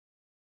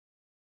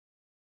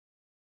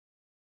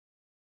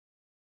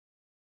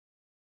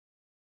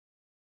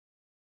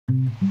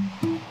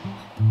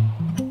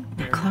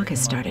The clock has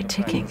started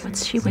ticking.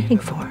 What's she waiting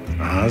for?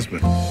 My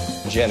husband.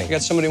 Jenny, I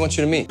got somebody who wants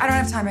you to meet. I don't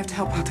have time. I have to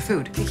help out the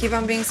food. If you keep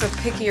on being so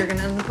picky, you're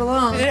gonna end up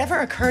alone. Did it ever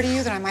occur to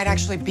you that I might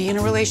actually be in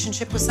a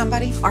relationship with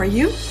somebody? Are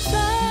you?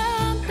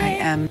 I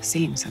am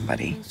seeing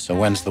somebody. So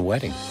when's the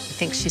wedding? I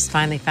think she's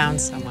finally found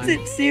someone. Is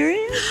it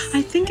serious?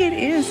 I think it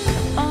is.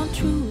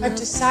 I've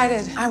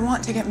decided I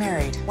want to get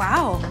married.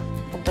 Wow.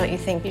 Well, don't you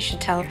think you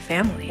should tell your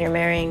family you're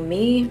marrying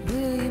me?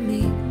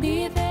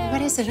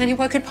 What is it, honey?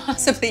 What could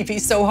possibly be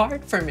so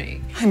hard for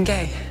me? I'm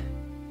gay.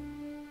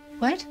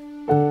 What?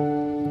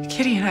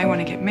 Kitty and I want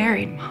to get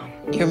married, Mom.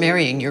 You're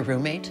marrying your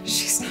roommate?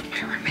 She's not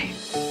my roommate.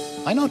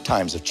 I know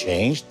times have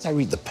changed. I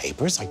read the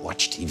papers, I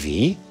watch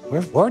TV.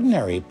 We're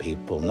ordinary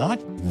people, not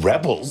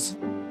rebels.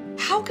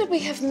 How could we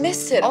have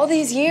missed it all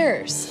these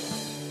years?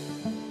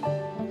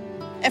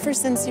 Ever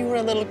since you were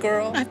a little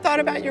girl, I've thought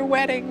about your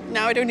wedding.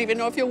 Now I don't even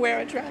know if you'll wear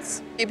a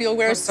dress. Maybe you'll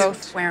wear a We're suit.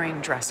 both wearing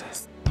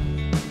dresses.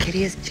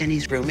 Kitty is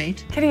Jenny's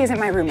roommate? Kitty isn't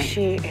my roommate.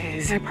 She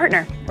is my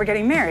partner. We're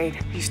getting married.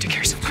 I used to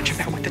care so much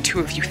about what the two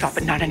of you thought,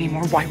 but not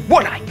anymore. Why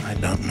would I? I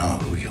don't know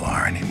who you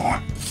are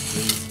anymore.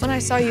 When I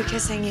saw you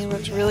kissing, you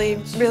looked really,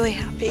 really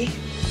happy.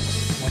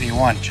 What do you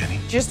want, Jenny?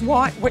 Just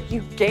want what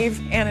you gave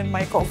Anne and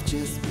Michael.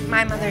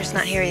 My mother's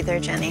not here either,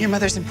 Jenny. Your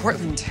mother's in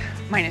Portland.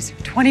 Mine is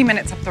 20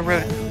 minutes up the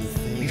road.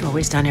 We've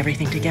always done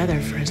everything together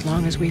for as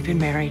long as we've been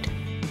married.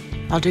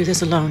 I'll do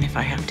this alone if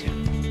I have to.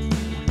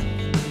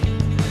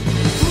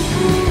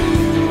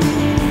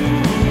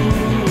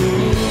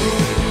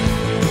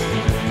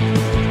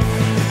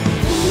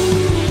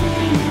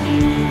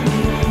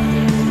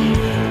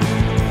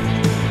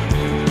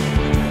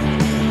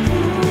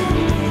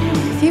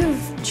 If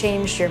you've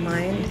changed your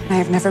mind, I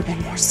have never been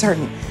more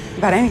certain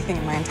about anything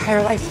in my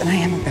entire life than I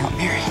am about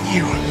marrying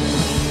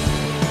you.